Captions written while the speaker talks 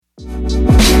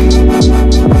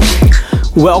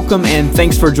Welcome and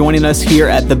thanks for joining us here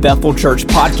at the Bethel Church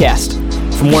Podcast.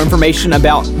 For more information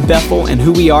about Bethel and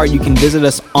who we are, you can visit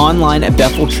us online at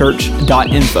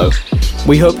bethelchurch.info.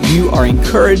 We hope you are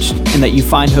encouraged and that you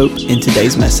find hope in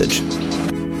today's message.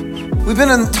 We've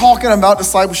been talking about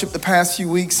discipleship the past few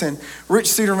weeks, and Rich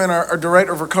Cedarman, our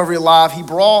director of Recovery Alive, he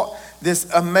brought this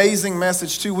amazing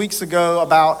message 2 weeks ago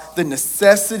about the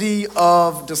necessity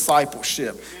of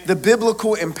discipleship, the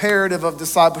biblical imperative of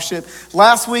discipleship.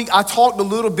 Last week, I talked a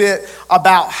little bit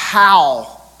about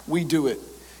how we do it.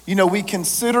 You know, we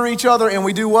consider each other and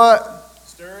we do what?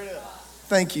 Stir it up.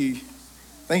 Thank you.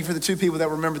 Thank you for the two people that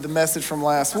remembered the message from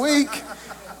last week.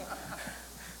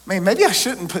 Man, maybe I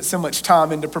shouldn't put so much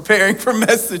time into preparing for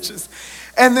messages.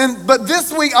 But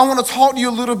this week, I want to talk to you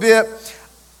a little bit.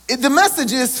 The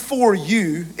message is for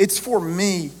you. It's for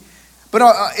me. But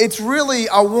it's really,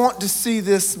 I want to see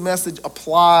this message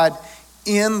applied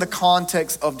in the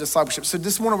context of discipleship. So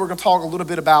this morning, we're going to talk a little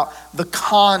bit about the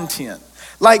content.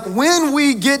 Like when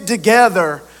we get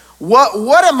together,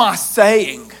 what am I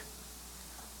saying?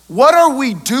 What are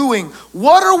we doing?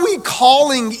 What are we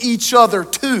calling each other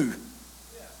to?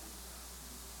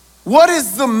 What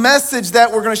is the message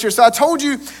that we're going to share? So I told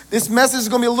you this message is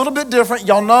going to be a little bit different.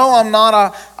 Y'all know I'm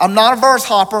not a verse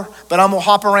hopper, but I'm going to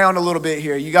hop around a little bit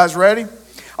here. You guys ready?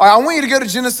 All right, I want you to go to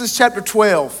Genesis chapter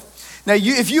 12. Now,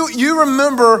 if you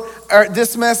remember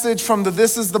this message from the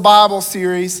This is the Bible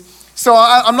series, so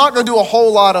I'm not going to do a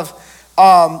whole lot of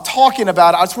talking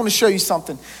about it. I just want to show you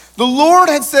something. The Lord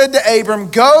had said to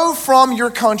Abram, go from your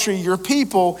country, your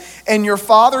people, and your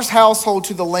father's household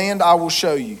to the land I will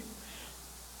show you.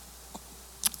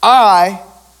 I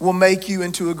will make you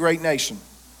into a great nation.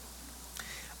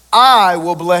 I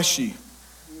will bless you.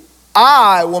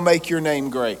 I will make your name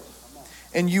great,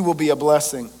 and you will be a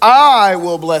blessing. I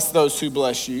will bless those who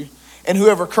bless you, and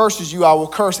whoever curses you, I will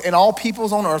curse, and all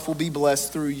peoples on earth will be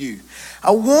blessed through you.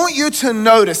 I want you to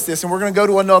notice this, and we're going to go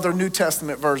to another New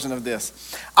Testament version of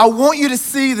this. I want you to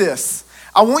see this.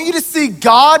 I want you to see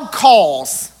God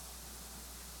calls.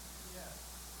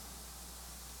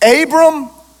 Abram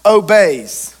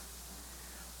obeys.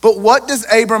 But what does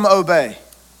Abram obey?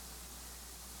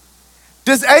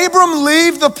 Does Abram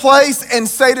leave the place and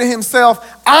say to himself,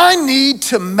 I need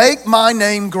to make my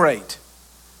name great?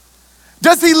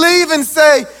 Does he leave and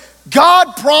say,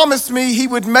 God promised me he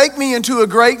would make me into a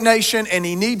great nation and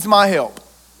he needs my help?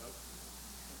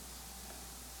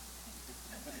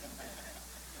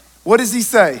 What does he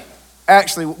say?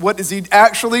 Actually, what does he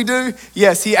actually do?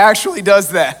 Yes, he actually does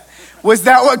that. Was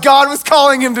that what God was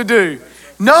calling him to do?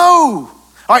 No.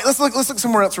 All right, let's look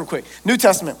somewhere else real quick. New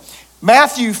Testament,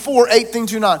 Matthew 4, 18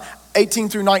 through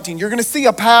 19. You're going to see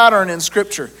a pattern in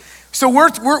Scripture. So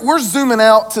we're zooming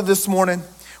out to this morning.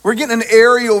 We're getting an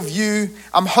aerial view.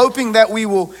 I'm hoping that we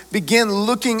will begin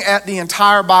looking at the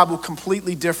entire Bible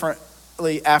completely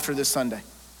differently after this Sunday.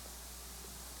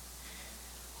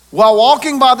 While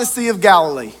walking by the Sea of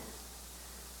Galilee,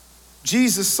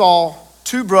 Jesus saw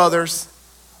two brothers,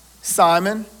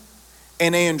 Simon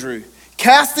and Andrew,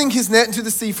 casting his net into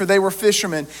the sea, for they were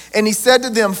fishermen. And he said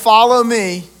to them, follow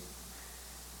me,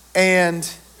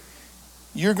 and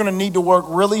you're going to need to work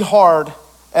really hard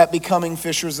at becoming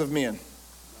fishers of men.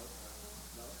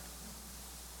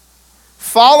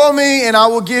 Follow me, and I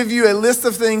will give you a list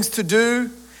of things to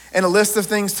do and a list of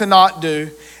things to not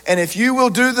do. And if you will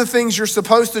do the things you're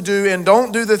supposed to do and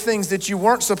don't do the things that you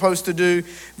weren't supposed to do,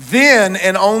 then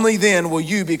and only then will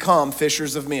you become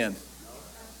fishers of men.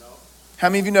 How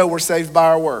many of you know we're saved by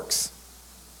our works?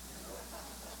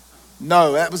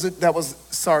 No, that was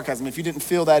sarcasm. If you didn't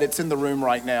feel that, it's in the room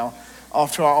right now,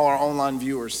 off to all our online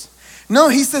viewers. No,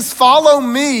 he says, follow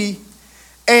me,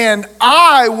 and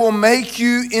I will make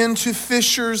you into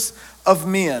fishers of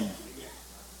men.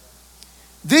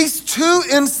 These two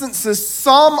instances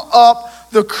sum up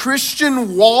the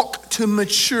Christian walk to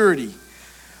maturity.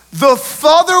 The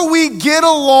further we get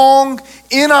along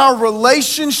in our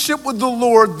relationship with the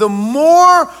Lord, the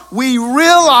more we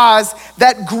realize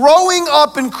that growing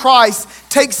up in Christ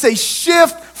takes a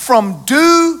shift from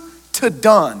do to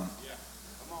done.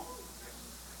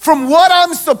 From what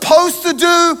I'm supposed to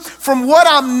do, from what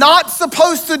I'm not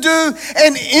supposed to do,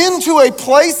 and into a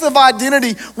place of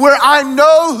identity where I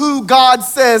know who God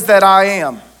says that I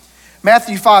am.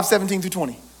 Matthew 5, 17 through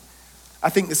 20. I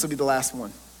think this will be the last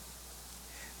one.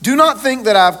 Do not think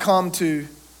that I've come to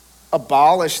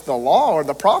abolish the law or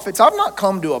the prophets. I've not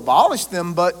come to abolish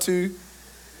them, but to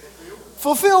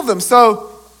fulfill them.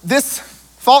 So this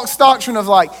false doctrine of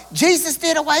like, Jesus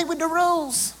did away with the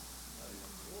rules.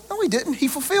 No, he didn't. He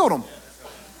fulfilled them.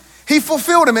 He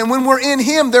fulfilled them. And when we're in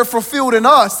him, they're fulfilled in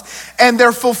us. And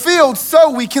they're fulfilled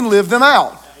so we can live them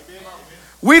out.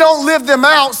 We don't live them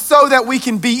out so that we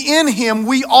can be in him.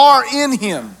 We are in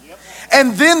him.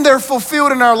 And then they're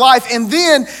fulfilled in our life. And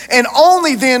then, and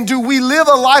only then, do we live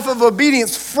a life of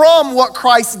obedience from what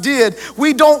Christ did.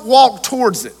 We don't walk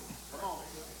towards it.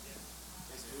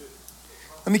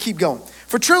 Let me keep going.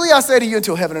 For truly I say to you,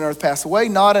 until heaven and earth pass away,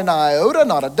 not an iota,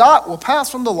 not a dot will pass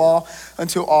from the law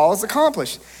until all is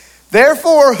accomplished.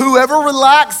 Therefore, whoever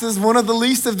relaxes one of the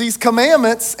least of these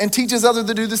commandments and teaches others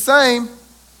to do the same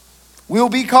will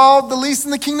be called the least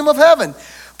in the kingdom of heaven.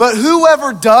 But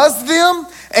whoever does them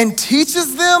and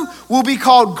teaches them will be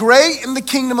called great in the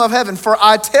kingdom of heaven. For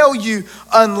I tell you,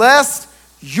 unless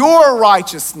your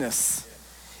righteousness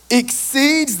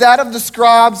exceeds that of the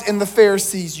scribes and the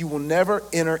Pharisees, you will never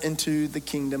enter into the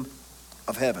kingdom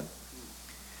of heaven.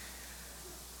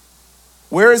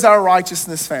 Where is our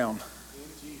righteousness found?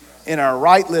 In our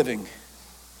right living.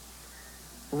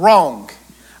 Wrong.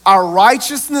 Our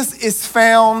righteousness is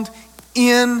found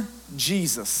in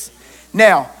Jesus.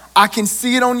 Now, I can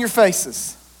see it on your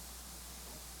faces.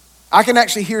 I can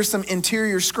actually hear some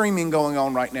interior screaming going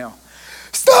on right now.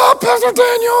 Stop, Pastor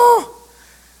Daniel!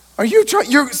 Are you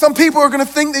some people are going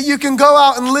to think that you can go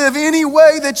out and live any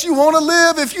way that you want to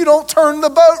live if you don't turn the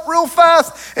boat real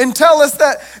fast and tell us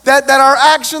that our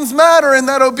actions matter and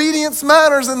that obedience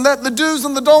matters and that the do's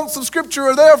and the don'ts of Scripture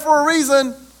are there for a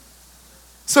reason.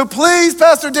 So please,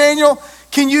 Pastor Daniel,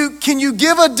 can you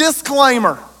give a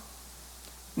disclaimer?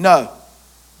 No.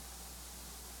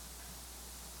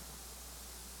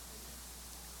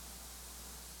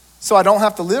 So I don't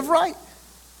have to live right?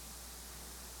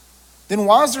 Then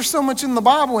why is there so much in the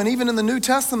Bible and even in the New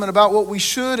Testament about what we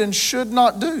should and should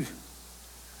not do?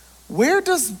 Where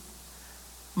does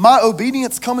my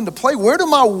obedience come into play? Where do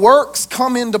my works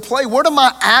come into play? Where do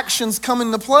my actions come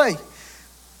into play?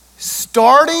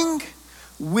 Starting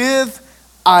with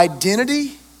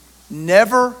identity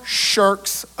never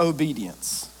shirks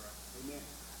obedience.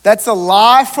 That's a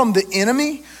lie from the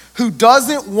enemy who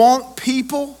doesn't want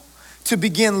people to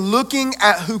begin looking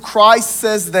at who Christ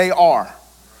says they are.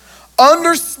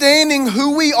 Understanding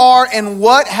who we are and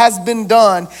what has been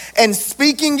done and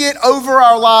speaking it over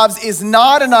our lives is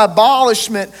not an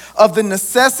abolishment of the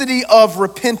necessity of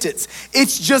repentance.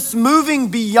 It's just moving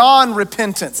beyond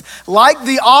repentance. Like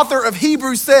the author of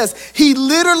Hebrews says, he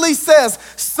literally says,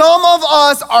 some of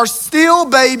us are still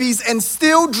babies and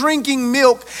still drinking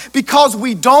milk because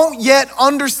we don't yet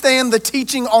understand the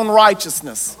teaching on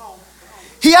righteousness.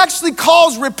 He actually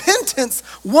calls repentance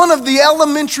one of the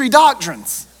elementary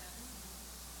doctrines.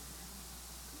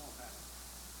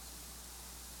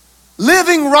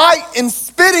 Living right and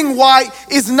spitting white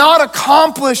is not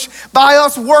accomplished by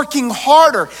us working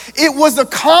harder. It was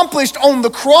accomplished on the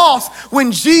cross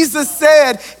when Jesus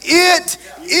said, "It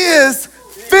is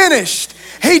finished."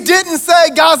 He didn't say,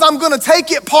 guys, I'm going to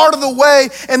take it part of the way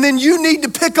and then you need to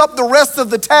pick up the rest of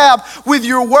the tab with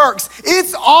your works.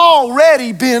 It's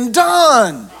already been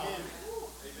done.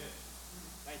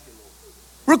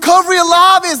 Recovery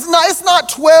Alive it's not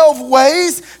 12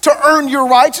 ways to earn your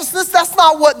righteousness. That's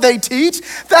not what they teach.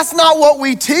 That's not what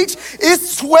we teach.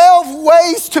 It's 12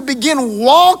 ways to begin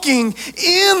walking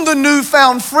in the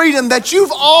newfound freedom that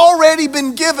you've already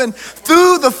been given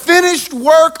through the finished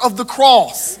work of the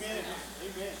cross.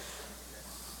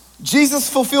 Jesus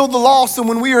fulfilled the law, so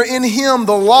when we are in him,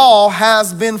 the law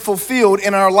has been fulfilled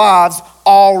in our lives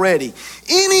already.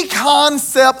 Any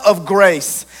concept of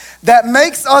grace that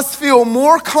makes us feel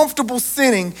more comfortable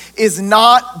sinning is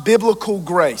not biblical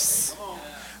grace.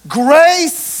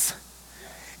 Grace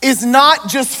is not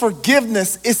just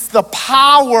forgiveness, it's the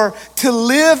power to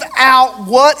live out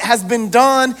what has been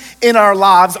done in our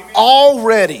lives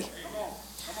already.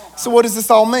 So what does this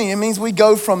all mean? It means we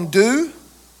go from do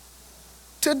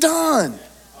to done.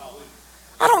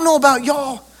 I don't know about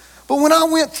y'all, but when I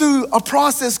went through a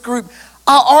process group,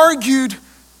 I argued.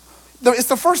 It's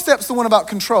the first step's the one about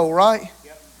control, right?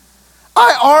 Yep.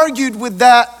 I argued with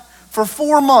that for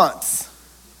 4 months.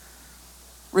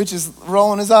 Rich is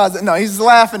rolling his eyes. No, he's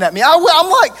laughing at me. I'm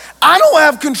like, I don't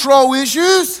have control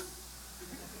issues.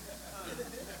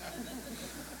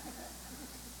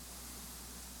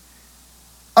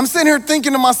 I'm sitting here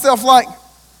thinking to myself, like,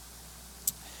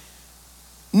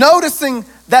 noticing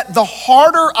that the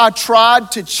harder I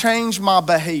tried to change my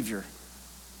behavior,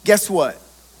 guess what?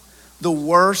 The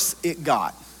worse it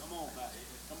got. Come on, Matthew.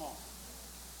 Come on.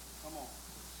 Come on.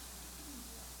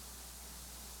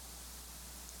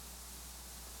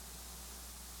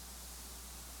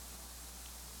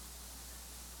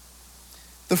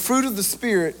 The fruit of the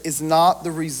Spirit is not the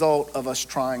result of us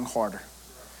trying harder.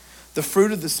 The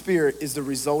fruit of the Spirit is the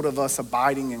result of us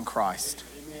abiding in Christ.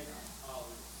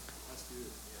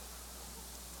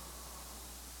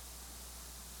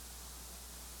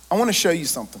 I want to show you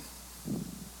something.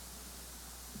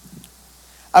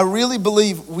 I really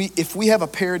believe if we have a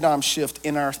paradigm shift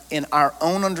in our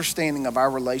own understanding of our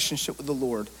relationship with the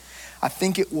Lord, I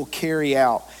think it will carry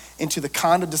out into the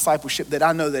kind of discipleship that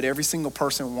I know that every single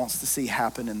person wants to see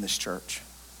happen in this church.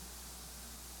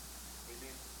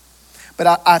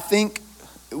 But I think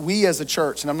we as a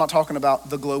church, and I'm not talking about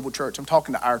the global church, I'm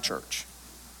talking to our church,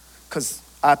 because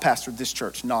I pastored this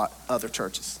church, not other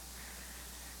churches.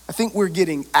 I think we're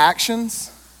getting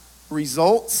actions,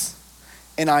 results,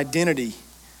 and identity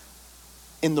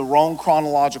in the wrong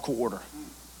chronological order.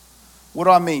 What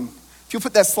do I mean? If you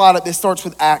put that slide up, it starts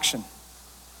with action.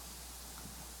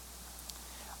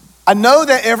 I know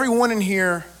that everyone in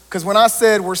here, because when I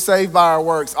said we're saved by our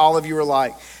works, all of you were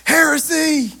like,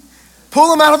 heresy, pull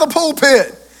them out of the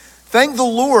pulpit. Thank the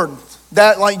Lord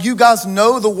that you guys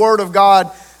know the word of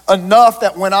God enough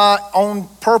that when I on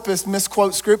purpose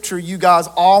misquote scripture, you guys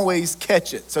always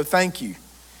catch it. So thank you.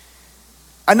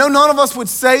 I know none of us would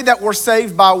say that we're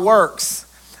saved by works,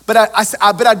 but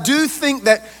I do think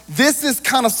that this is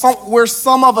kind of where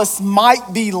some of us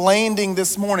might be landing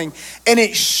this morning, and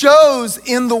it shows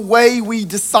in the way we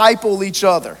disciple each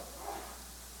other.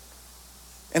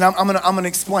 And I'm gonna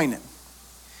explain it.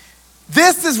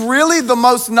 This is really the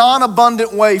most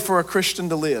non-abundant way for a Christian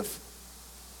to live.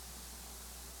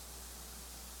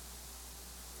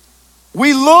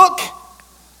 We look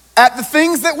at the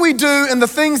things that we do and the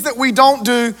things that we don't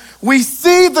do. We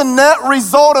see the net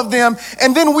result of them,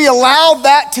 and then we allow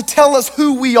that to tell us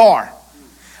who we are.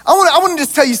 I want to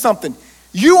just tell you something.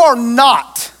 You are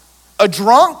not a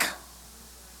drunk.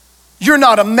 You're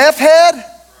not a meth head.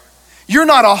 You're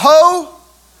not a hoe.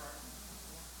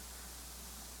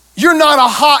 You're not a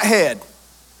hothead.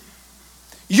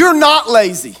 You're not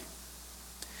lazy.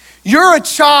 You're a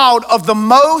child of the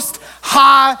Most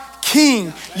High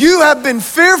King. You have been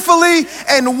fearfully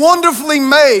and wonderfully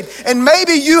made. And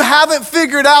maybe you haven't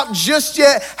figured out just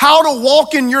yet how to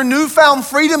walk in your newfound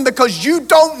freedom because you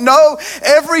don't know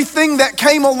everything that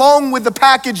came along with the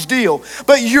package deal.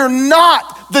 But you're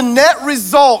not the net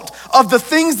result of the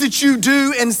things that you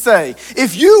do and say.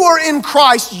 If you are in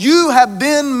Christ, you have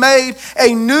been made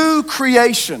a new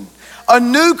creation. A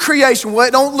new creation. Well,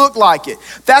 it don't look like it.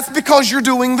 That's because you're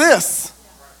doing this.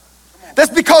 That's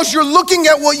because you're looking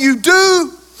at what you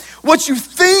do, what you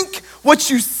think, what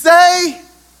you say.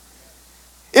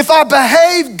 If I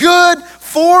behave good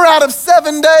 4 out of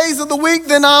 7 days of the week,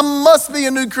 then I must be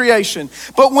a new creation.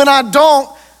 But when I don't,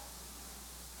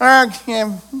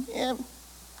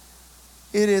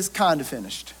 it is kind of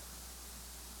finished.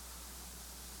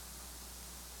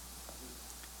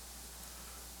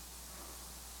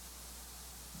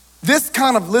 This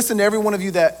kind of, listen to every one of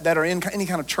you that are in any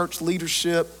kind of church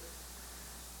leadership.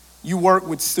 You work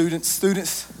with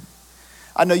students.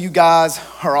 I know you guys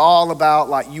are all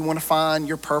about you want to find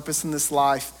your purpose in this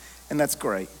life, and that's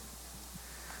great.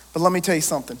 But let me tell you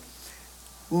something.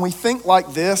 When we think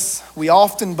like this, we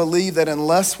often believe that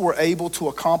unless we're able to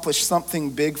accomplish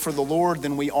something big for the Lord,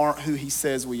 then we aren't who he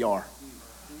says we are.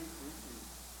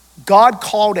 God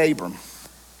called Abram.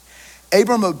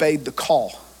 Abram obeyed the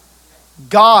call.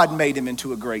 God made him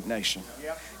into a great nation.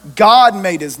 God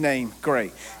made his name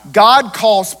great. God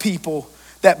calls people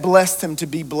that blessed him to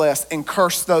be blessed and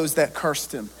cursed those that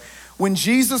cursed him. When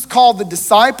Jesus called the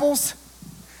disciples,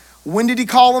 when did he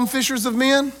call them fishers of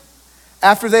men?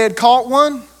 After they had caught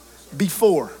one?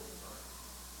 Before.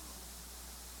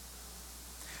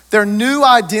 Their new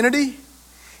identity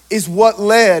is what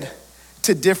led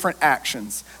to different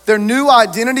actions. Their new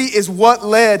identity is what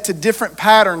led to different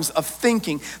patterns of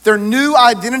thinking. Their new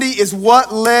identity is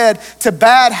what led to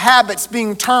bad habits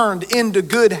being turned into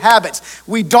good habits.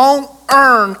 We don't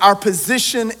earn our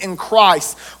position in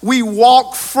Christ. We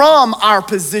walk from our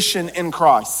position in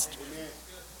Christ.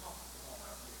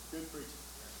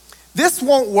 This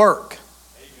won't work.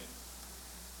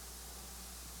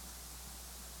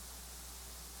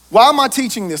 Why am I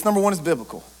teaching this? Number one, is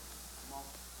biblical.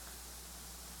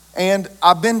 And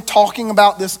I've been talking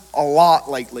about this a lot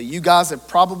lately. You guys are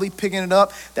probably picking it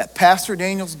up that Pastor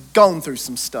Daniel's gone through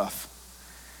some stuff.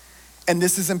 And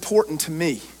this is important to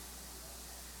me.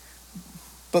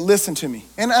 But listen to me.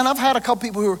 And I've had a couple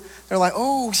people they're like,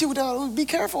 be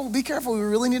careful. We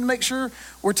really need to make sure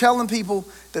we're telling people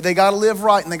that they got to live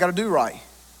right and they got to do right.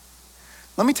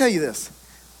 Let me tell you this.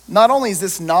 Not only is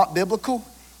this not biblical,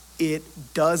 it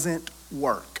doesn't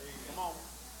work.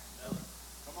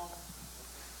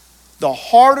 The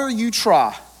harder you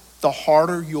try, the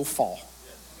harder you'll fall.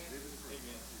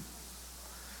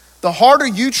 The harder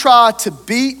you try to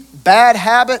beat bad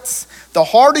habits, the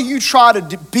harder you try to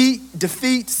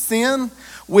defeat sin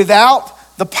without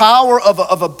the power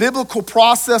of a biblical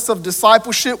process of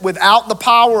discipleship, without the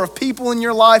power of people in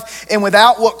your life, and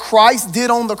without what Christ did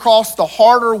on the cross, the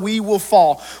harder we will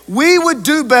fall. We would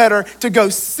do better to go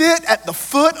sit at the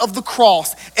foot of the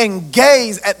cross and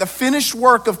gaze at the finished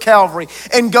work of Calvary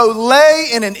and go lay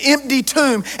in an empty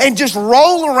tomb and just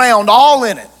roll around all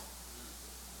in it.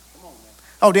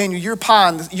 Oh, Daniel,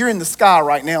 you're in the sky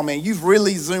right now, man. You've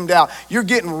really zoomed out. You're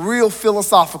getting real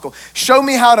philosophical. Show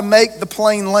me how to make the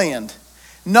plane land.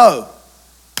 No,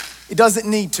 it doesn't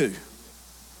need to.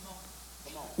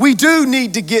 We do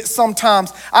need to get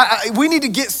sometimes, we need to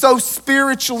get so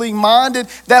spiritually minded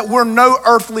that we're no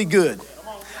earthly good.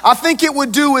 I think it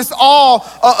would do us all,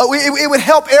 it would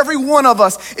help every one of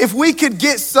us if we could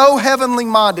get so heavenly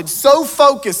minded, so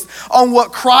focused on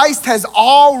what Christ has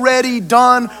already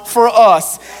done for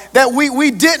us, that we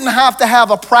didn't have to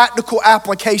have a practical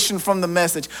application from the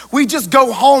message. We just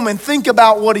go home and think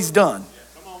about what he's done.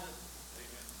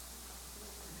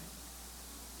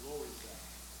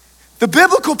 The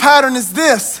biblical pattern is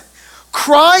this: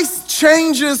 Christ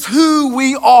changes who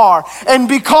we are. And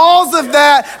because of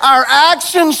that, our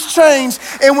actions change.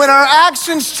 And when our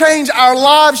actions change, our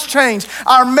lives change.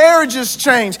 Our marriages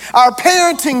change. Our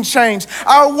parenting change.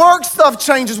 Our work stuff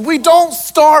changes. We don't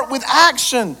start with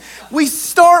action. We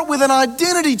start with an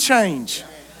identity change.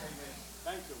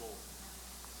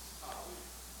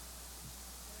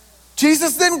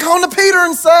 Jesus didn't come to Peter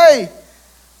and say,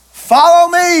 "Follow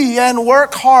me and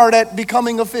work hard at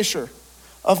becoming a fisher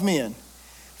of men.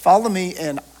 Follow me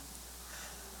and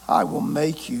I will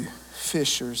make you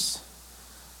fishers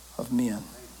of men."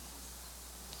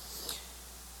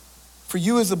 For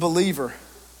you as a believer,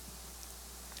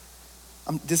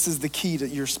 this is the key to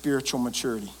your spiritual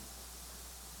maturity.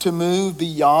 To move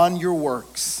beyond your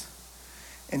works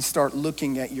and start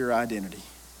looking at your identity.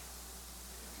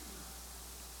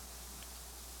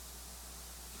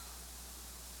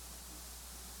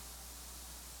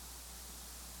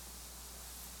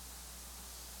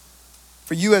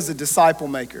 For you as a disciple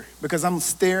maker, because I'm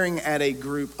staring at a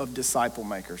group of disciple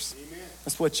makers. Amen.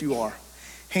 That's what you are,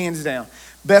 hands down.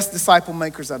 Best disciple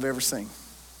makers I've ever seen.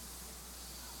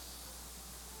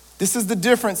 This is the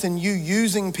difference in you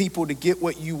using people to get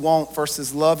what you want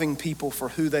versus loving people for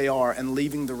who they are and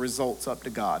leaving the results up to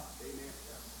God. Amen.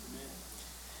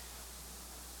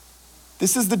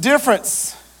 This is the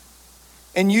difference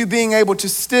in you being able to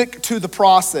stick to the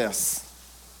process,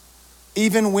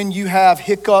 even when you have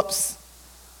hiccups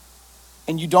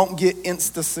and you don't get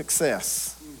insta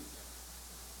success.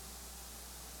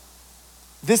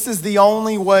 This is the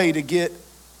only way to get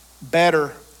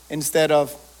better instead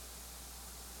of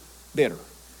bitter.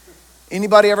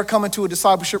 Anybody ever come into a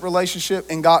discipleship relationship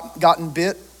and gotten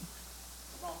bit?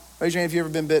 Raise your hand if you've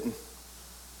ever been bitten.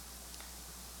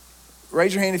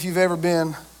 Raise your hand if you've ever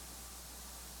been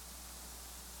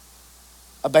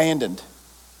abandoned.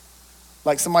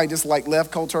 Like somebody just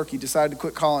left cold turkey, decided to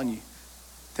quit calling you.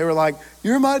 They were like,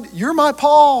 you're my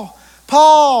Paul.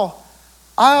 Paul,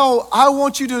 I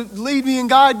want you to lead me and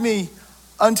guide me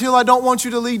until I don't want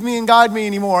you to lead me and guide me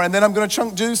anymore. And then I'm going to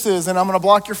chunk juices and I'm going to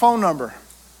block your phone number.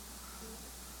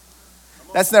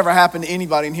 That's never happened to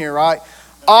anybody in here, right?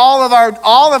 All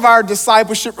of our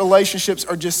discipleship relationships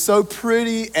are just so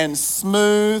pretty and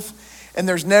smooth, and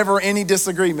there's never any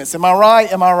disagreements. Am I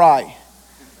right? Am I right?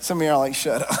 Some of you are like,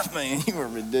 shut up, man. You are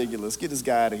ridiculous. Get this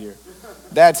guy out of here.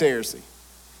 That's heresy.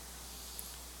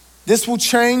 This will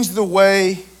change the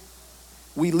way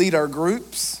we lead our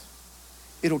groups.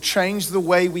 It'll change the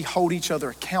way we hold each other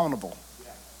accountable.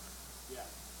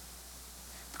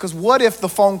 Because what if the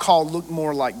phone call looked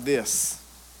more like this?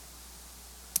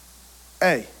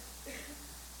 Hey,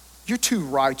 you're too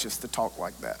righteous to talk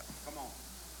like that. Come on.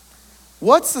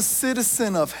 What's a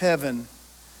citizen of heaven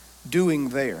doing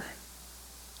there?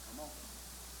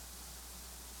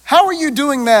 How are you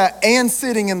doing that and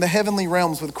sitting in the heavenly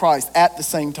realms with Christ at the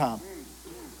same time?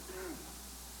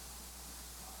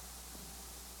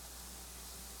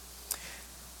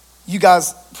 You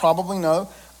guys probably know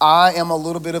I am a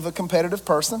little bit of a competitive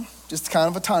person, just kind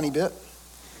of a tiny bit.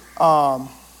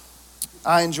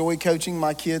 I enjoy coaching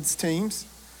my kids' teams.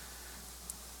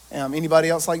 Anybody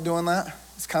else like doing that?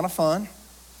 It's kind of fun.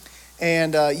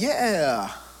 And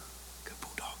yeah, good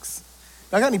bulldogs.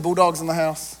 I got any bulldogs in the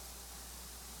house?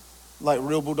 Like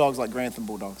real bulldogs, like Grantham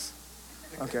bulldogs.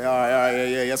 Okay, all right,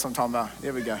 yeah, that's what I'm talking about.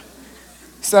 There we go.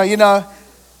 So,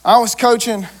 I was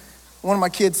coaching one of my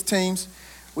kids' teams.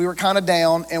 We were kind of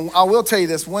down, and I will tell you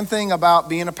this, one thing about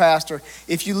being a pastor,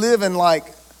 if you live in like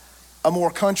a more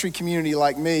country community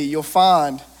like me, you'll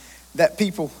find that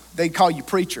people, they call you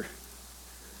preacher.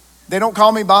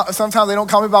 Sometimes they don't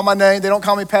call me by my name, they don't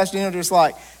call me Pastor Dino, they're just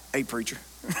like, Hey, preacher.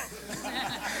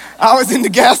 I was in the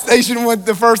gas station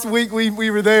the first week we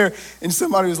were there, and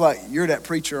somebody was like, you're that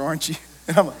preacher, aren't you?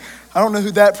 And I'm like, I don't know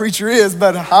who that preacher is,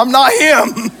 but I'm not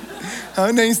him.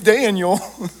 My name's Daniel.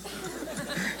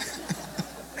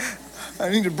 I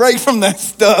need a break from that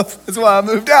stuff. That's why I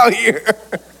moved out here.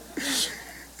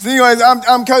 So anyways,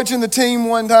 I'm coaching the team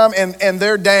one time, and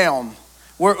they're down.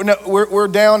 We're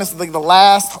down. It's like the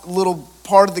last little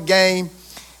part of the game.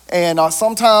 And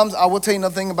sometimes, I will tell you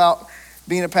nothing about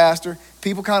being a pastor,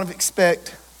 people kind of expect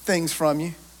things from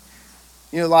you.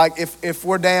 You know, like if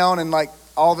we're down and like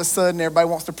all of a sudden everybody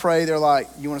wants to pray, they're like,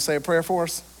 you want to say a prayer for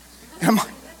us? And I'm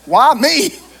like, why me?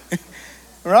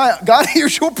 Right? God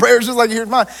hears your prayers just like he hears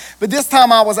mine. But this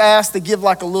time I was asked to give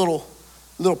like a little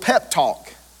pep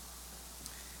talk.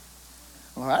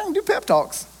 Well, I didn't do pep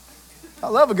talks. I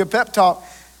love a good pep talk.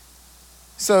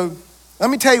 So let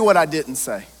me tell you what I didn't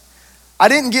say. I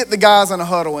didn't get the guys in a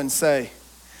huddle and say,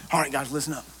 all right, guys,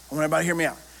 listen up. I want everybody to hear me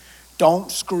out.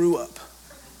 Don't screw up.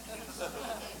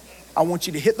 I want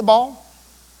you to hit the ball.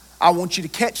 I want you to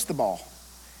catch the ball.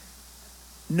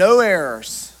 No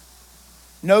errors.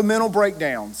 No mental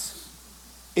breakdowns.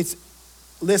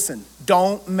 Listen,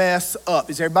 don't mess up.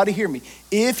 Does everybody hear me?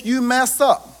 If you mess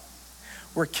up,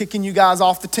 we're kicking you guys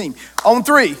off the team. On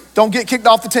 3, don't get kicked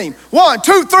off the team. 1,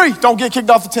 2, 3, don't get kicked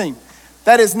off the team.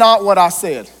 That is not what I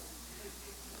said.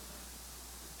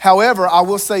 However, I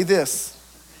will say this.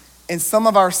 In some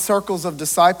of our circles of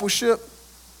discipleship,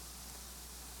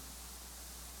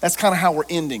 that's kind of how we're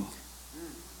ending.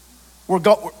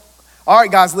 All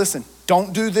right, guys, listen.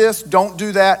 Don't do this. Don't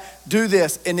do that. Do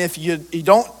this. And if you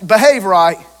don't behave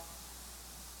right,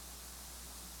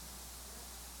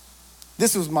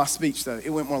 this was my speech, though.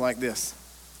 It went more like this.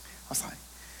 I was like,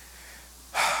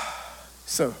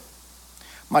 so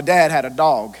my dad had a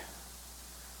dog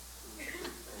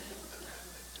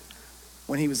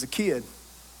when he was a kid.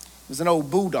 It was an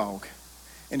old bulldog.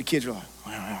 And the kids were like,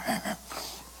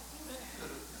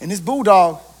 and this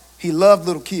bulldog, he loved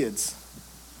little kids,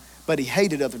 but he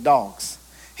hated other dogs.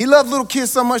 He loved little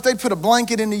kids so much, they'd put a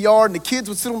blanket in the yard, and the kids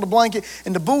would sit on the blanket,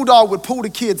 and the bulldog would pull the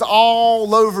kids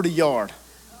all over the yard.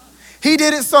 He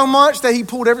did it so much that he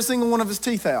pulled every single one of his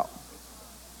teeth out.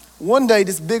 One day,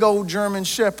 this big old German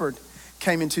shepherd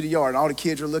came into the yard, and all the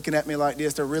kids were looking at me like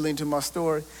this. They're really into my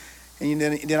story. And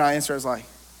then I answered, I was like,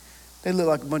 they look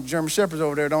like a bunch of German shepherds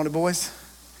over there, don't they, boys?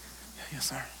 Yes,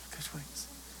 sir. Coach Wings.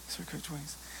 Yes, sir, Coach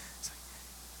Wings.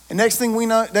 And next thing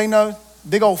they know,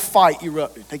 big old fight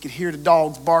erupted. They could hear the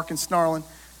dogs barking, snarling,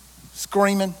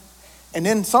 screaming. And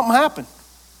then something happened.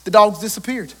 The dogs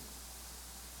disappeared.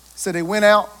 So they went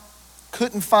out,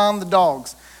 couldn't find the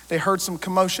dogs. They heard some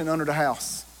commotion under the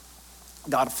house.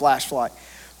 Got a flashlight.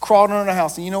 Crawled under the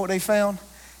house, and you know what they found?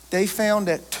 They found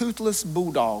that toothless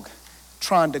bulldog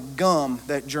trying to gum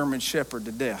that German shepherd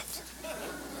to death.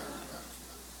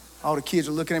 All the kids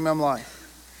are looking at me, I'm like,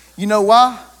 you know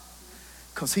why?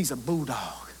 Because he's a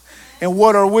bulldog. And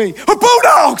what are we? We're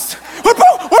bulldogs! We're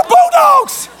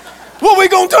bulldogs! What are we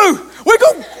gonna do? We're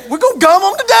gonna gum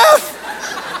them to death?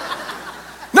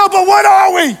 No, but what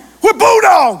are we? We're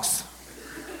bulldogs!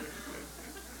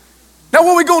 Now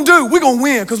what are we gonna do? We're gonna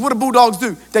win, because what do bulldogs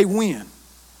do? They win.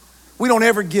 We don't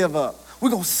ever give up. We're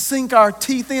gonna sink our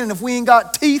teeth in, and if we ain't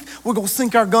got teeth, we're gonna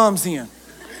sink our gums in.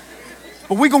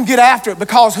 But we're gonna get after it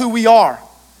because who we are.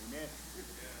 Amen.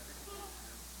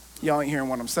 Y'all ain't hearing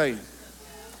what I'm saying.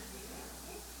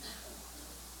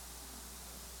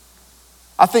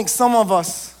 I think some of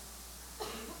us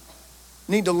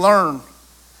need to learn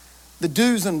the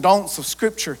do's and don'ts of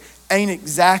Scripture ain't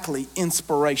exactly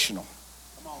inspirational.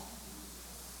 Come on.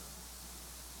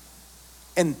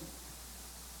 And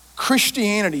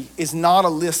Christianity is not a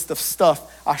list of stuff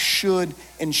I should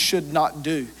and should not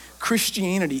do.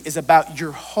 Christianity is about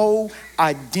your whole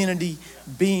identity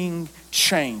being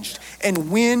changed.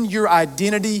 And when your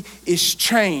identity is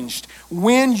changed,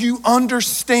 when you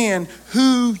understand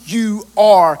who you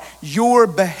are, your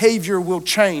behavior will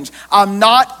change. I'm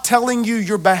not telling you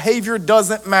your behavior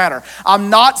doesn't matter. I'm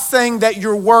not saying that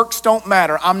your works don't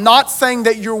matter. I'm not saying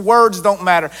that your words don't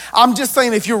matter. I'm just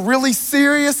saying if you're really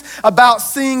serious about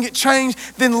seeing it change,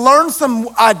 then learn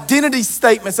some identity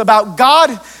statements about God,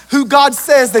 who God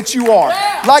says that you are.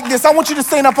 Yeah. Like this, I want you to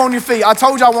stand up on your feet. I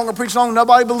told you I wasn't gonna preach long,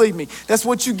 nobody believed me. That's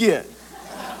what you get.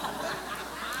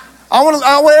 I want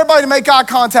everybody to make eye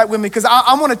contact with me because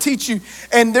I'm going to teach you.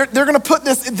 And they're going to put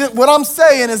this, what I'm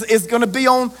saying is going to be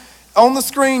on the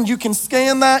screen. You can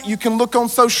scan that. You can look on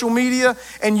social media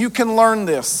and you can learn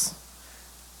this.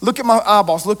 Look at my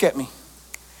eyeballs. Look at me.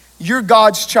 You're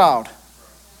God's child.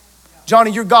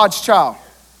 Johnny, you're God's child.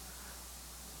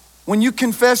 When you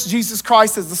confess Jesus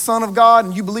Christ as the Son of God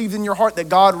and you believed in your heart that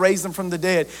God raised him from the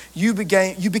dead, you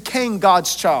became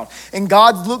God's child. And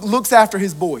God looks after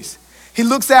his boys. He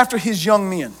looks after his young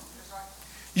men.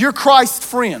 You're Christ's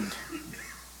friend.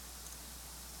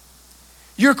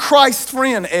 You're Christ's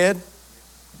friend, Ed.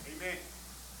 Amen.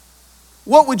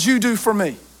 What would you do for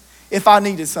me if I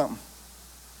needed something?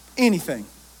 Anything.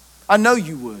 I know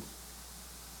you would.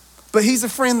 But he's a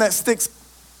friend that sticks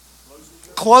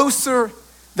closer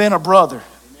than a brother.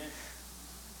 Amen.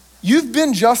 You've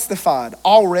been justified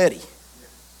already.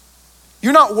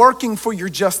 You're not working for your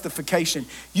justification.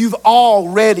 You've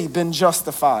already been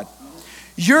justified.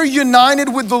 You're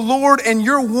united with the Lord and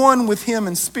you're one with him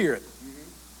in spirit.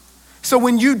 So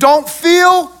when you don't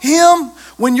feel him,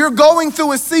 when you're going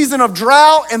through a season of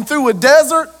drought and through a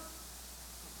desert,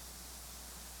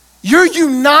 you're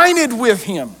united with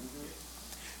him.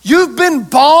 You've been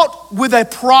bought with a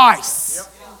price. Yep.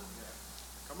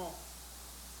 Come on.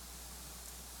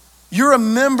 You're a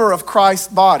member of Christ's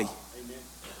body. Amen.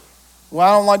 Well,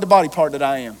 I don't like the body part that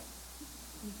I am.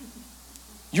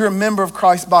 You're a member of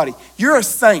Christ's body. You're a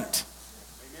saint.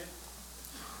 Amen.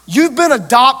 You've been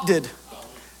adopted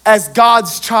as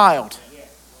God's child.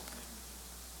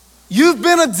 You've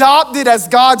been adopted as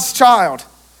God's child.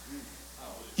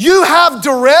 You have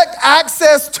direct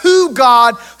access to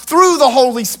God through the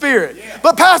Holy Spirit.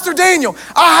 But Pastor Daniel,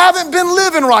 I haven't been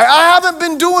living right. I haven't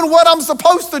been doing what I'm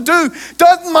supposed to do.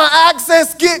 Doesn't my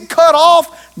access get cut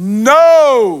off?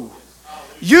 No.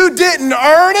 You didn't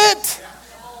earn it.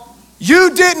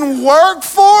 You didn't work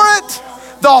for it.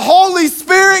 The Holy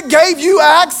Spirit gave you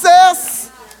access.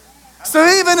 So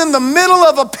even in the middle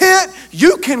of a pit,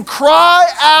 you can cry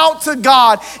out to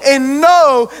God and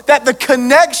know that the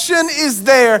connection is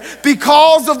there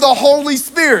because of the Holy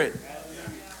Spirit.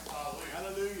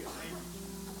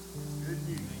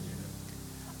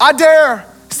 I dare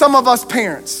some of us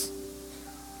parents,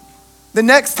 the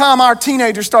next time our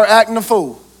teenagers start acting a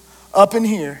fool, up in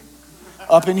here,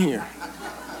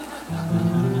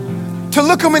 to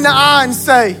look them in the eye and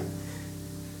say,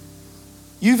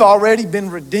 you've already been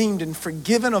redeemed and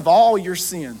forgiven of all your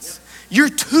sins. You're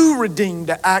too redeemed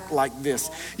to act like this.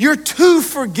 You're too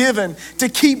forgiven to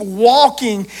keep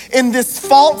walking in this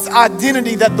false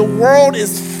identity that the world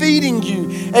is feeding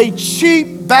you, a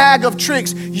cheap bag of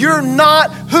tricks. You're not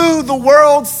who the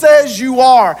world says you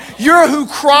are. You're who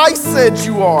Christ said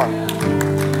you are.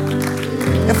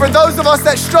 And for those of us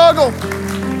that struggle,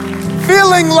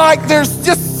 feeling like there's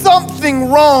just something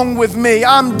wrong with me,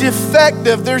 I'm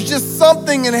defective, there's just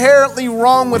something inherently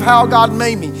wrong with how God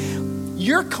made me.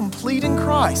 You're complete in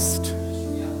Christ.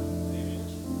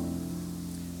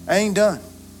 I ain't done.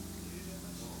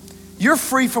 You're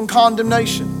free from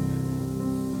condemnation.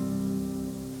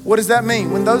 What does that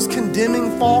mean? When those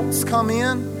condemning thoughts come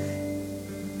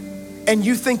in and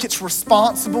you think it's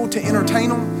responsible to entertain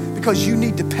them because you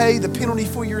need to pay the penalty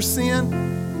for your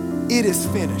sin, it is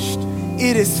finished.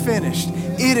 It is finished.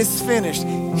 It is finished.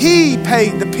 He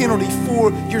paid the penalty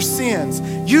for your sins.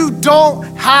 You don't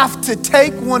have to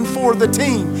take one for the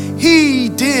team. He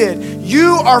did.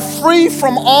 You are free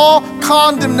from all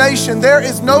condemnation. There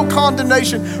is no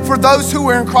condemnation for those who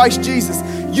are in Christ Jesus.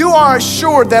 You are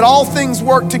assured that all things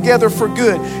work together for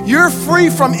good. You're free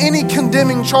from any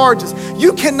condemning charges.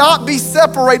 You cannot be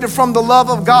separated from the love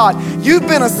of God. You've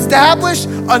been established,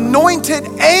 anointed,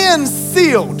 and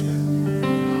sealed.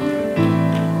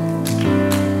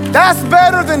 That's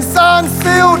better than signed,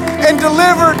 sealed, and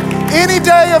delivered any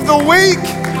day of the week.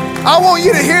 I want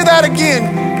you to hear that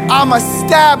again. I'm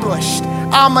established.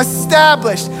 I'm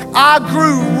established. I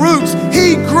grew roots.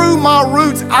 He grew my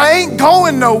roots. I ain't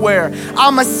going nowhere.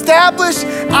 I'm established.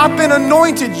 I've been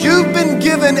anointed. You've been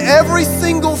given every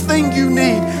single thing you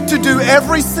need to do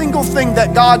every single thing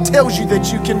that God tells you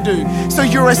that you can do. So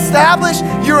you're established,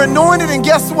 you're anointed, and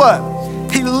guess what?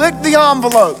 He licked the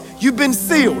envelope. You've been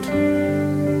sealed.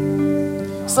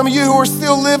 Some of you who are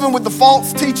still living with the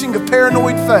false teaching of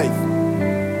paranoid faith.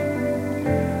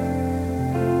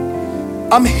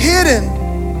 I'm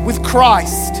hidden with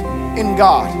Christ in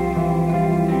God.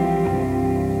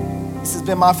 This has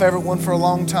been my favorite one for a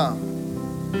long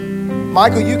time.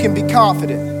 Michael, you can be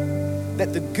confident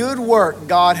that the good work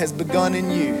God has begun in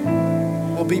you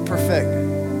will be perfected.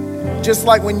 Just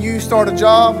like when you start a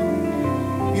job,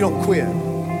 you don't quit.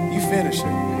 You finish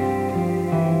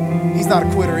it. He's not a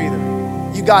quitter either.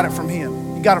 You got it from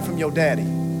him. You got it from your daddy.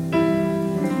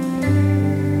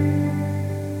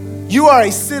 You are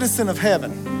a citizen of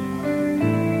heaven.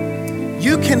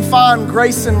 You can find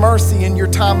grace and mercy in your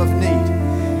time of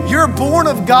need. You're born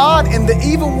of God and the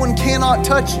evil one cannot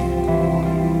touch you.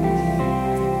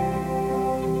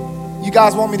 You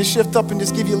guys want me to shift up and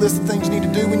just give you a list of things you need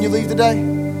to do when you leave today?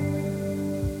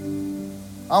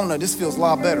 I don't know, this feels a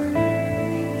lot better.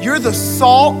 You're the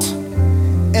salt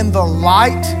and the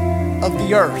light of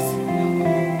the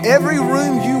earth. Every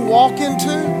room you walk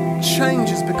into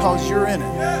changes because you're in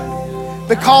it,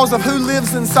 because of who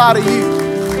lives inside of you.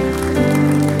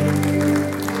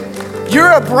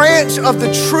 You're a branch of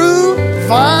the true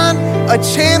vine, a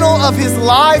channel of his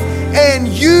life, and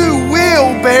you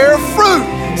will bear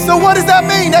fruit. So what does that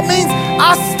mean? That means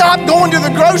I stopped going to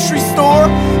the grocery store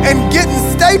and getting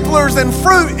staplers and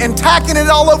fruit and tacking it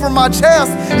all over my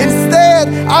chest. Instead,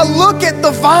 I look at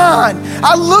the vine.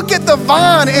 I look at the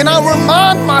vine and I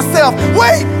remind myself,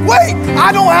 wait,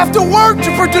 I don't have to work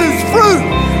to produce fruit.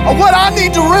 What I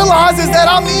need to realize is that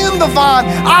I'm in the vine.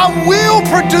 I will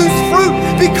produce fruit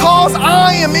because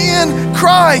I am in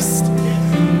Christ.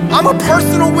 I'm a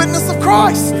personal witness of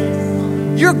Christ.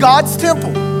 You're God's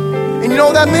temple. And you know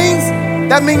what that means?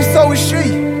 That means so is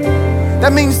she.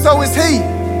 That means so is he.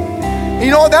 And you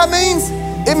know what that means?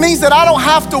 It means that I don't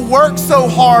have to work so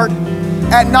hard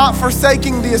at not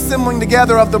forsaking the assembling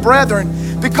together of the brethren.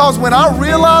 Because when I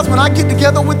realize, when I get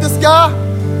together with this guy,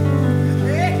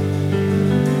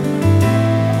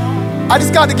 I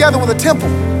just got together with a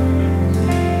temple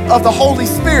of the Holy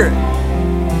Spirit.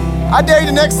 I dare you,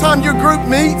 the next time your group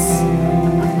meets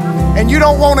and you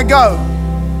don't want to go,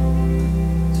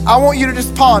 I want you to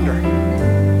just ponder.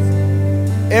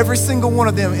 Every single one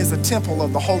of them is a temple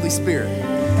of the Holy Spirit.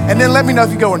 And then let me know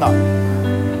if you go or not.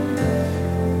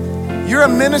 You're a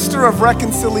minister of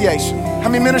reconciliation. How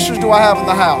many ministers do I have in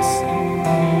the house?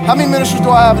 How many ministers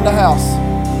do I have in the house?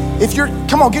 If you're,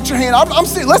 come on, get your hand. I'm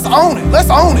serious. Let's own it.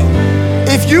 Let's own it.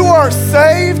 If you are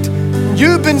saved,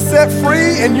 you've been set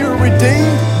free, and you're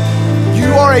redeemed,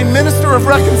 you are a minister of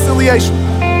reconciliation.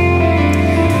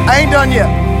 I ain't done yet.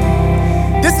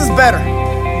 This is better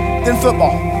than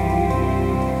football.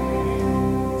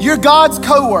 You're God's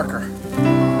co-worker.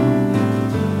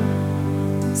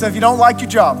 So if you don't like your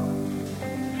job,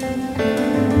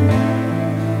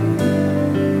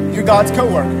 you're God's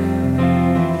co-worker.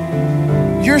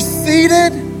 You're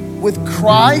seated with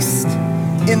Christ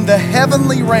in the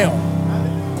heavenly realm.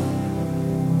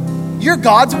 You're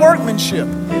God's workmanship.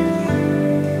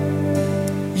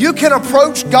 You can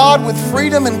approach God with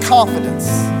freedom and confidence.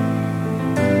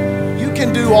 You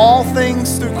can do all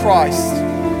things through Christ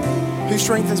who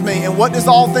strengthens me. And what does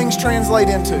all things translate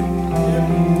into?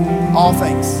 All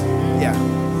things. Yeah.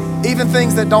 Even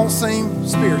things that don't seem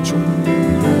spiritual.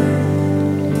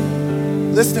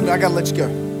 Listen to me, I gotta let you go.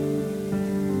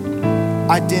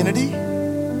 Identity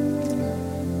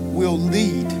will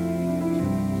lead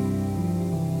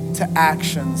to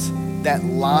actions that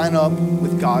line up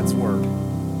with God's word.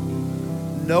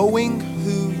 Knowing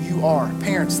who you are.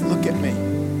 Parents, look at me.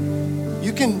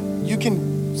 You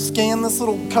can scan this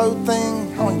little code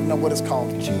thing. I don't even know what it's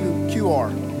called.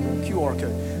 QR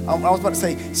code. I was about to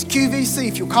say, it's QVC.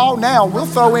 If you call now, we'll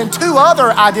throw in 2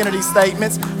 other identity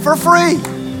statements for free.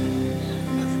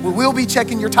 We will be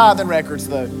checking your tithing records,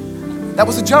 though. That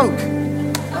was a joke.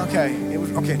 Okay,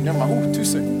 never mind. Ooh, too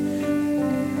soon.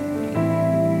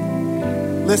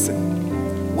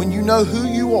 Listen, when you know who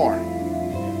you are,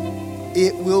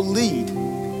 it will lead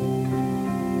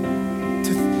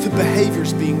to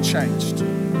behaviors being changed.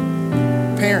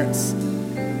 Parents,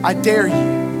 I dare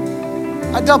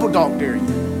you. I double dog dare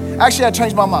you. Actually, I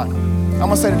changed my mind. I'm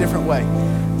gonna say it a different way.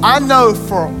 I know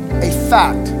for a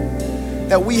fact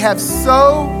that we have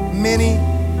so many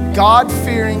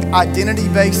God-fearing,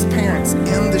 identity-based parents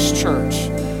in this church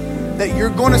that you're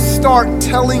gonna start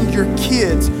telling your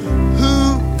kids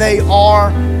who they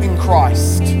are in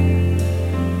Christ.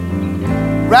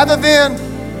 Rather than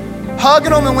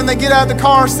hugging them and when they get out of the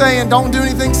car saying, don't do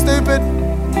anything stupid,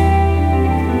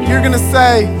 you're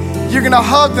gonna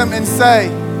hug them and say,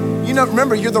 you know,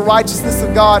 remember, you're the righteousness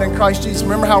of God in Christ Jesus.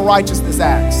 Remember how righteousness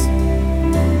acts.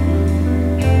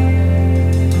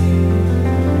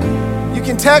 You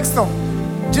can text them,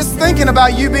 just thinking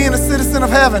about you being a citizen of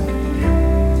heaven.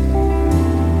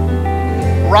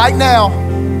 Right now,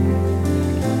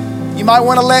 you might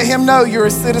want to let him know you're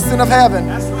a citizen of heaven.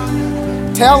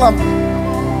 Tell him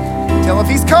if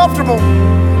he's comfortable,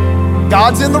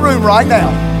 God's in the room right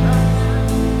now.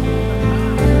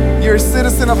 You're a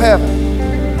citizen of heaven.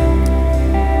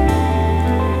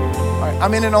 All right,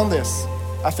 I'm in it on this,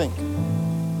 I think.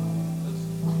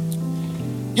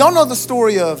 Y'all know the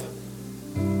story of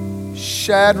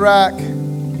Shadrach,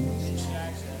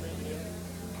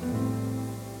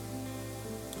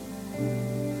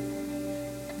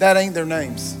 that ain't their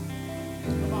names.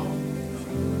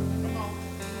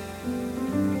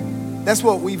 That's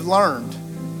what we've learned.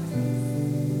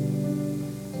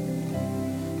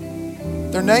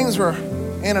 Their names were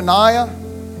Ananias,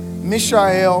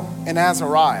 Mishael, and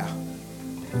Azariah.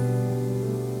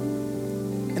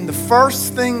 And the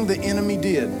first thing the enemy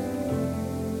did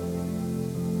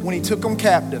when he took them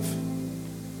captive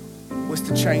was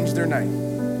to change their name.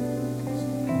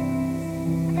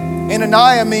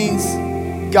 Ananias means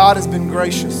God has been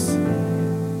gracious.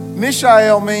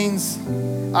 Mishael means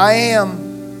I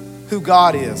am who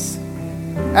God is.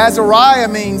 Azariah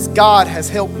means God has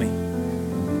helped me.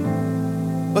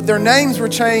 But their names were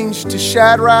changed to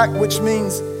Shadrach, which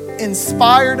means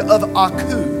inspired of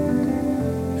Aku,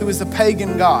 who is a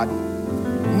pagan god.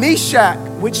 Meshach,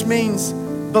 which means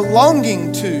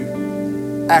belonging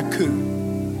to Aku.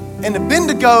 And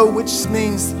Abednego, which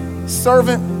means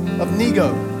servant of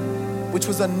Nego, which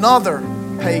was another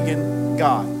pagan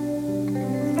god.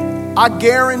 I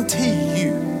guarantee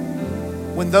you,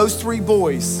 when those three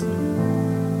boys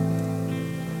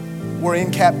were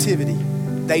in captivity,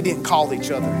 they didn't call each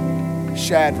other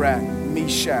Shadrach,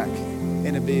 Meshach,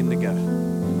 and Abednego.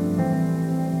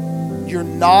 You're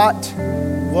not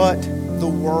what the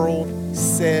world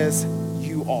says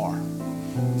you are.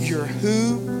 You're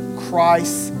who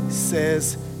Christ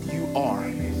says you are.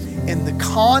 And the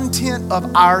content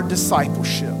of our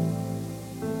discipleship,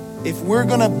 if we're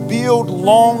going to build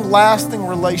long-lasting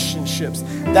relationships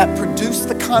that produce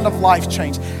the kind of life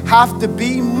change, have to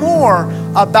be more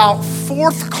about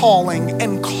forth-calling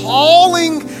and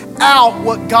calling out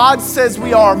what God says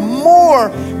we are, more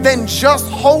than just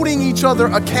holding each other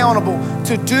accountable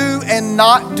to do and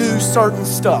not do certain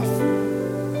stuff.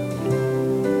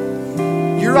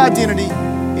 Your identity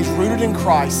is rooted in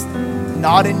Christ,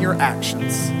 not in your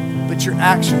actions. But your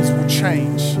actions will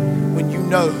change when you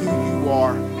know who you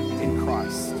are in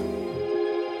Christ.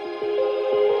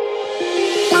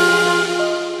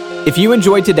 If you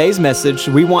enjoyed today's message,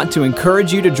 we want to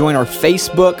encourage you to join our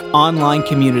Facebook online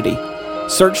community.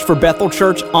 Search for Bethel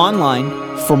Church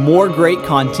Online for more great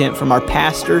content from our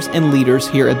pastors and leaders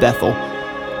here at Bethel.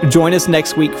 Join us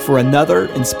next week for another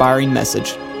inspiring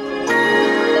message.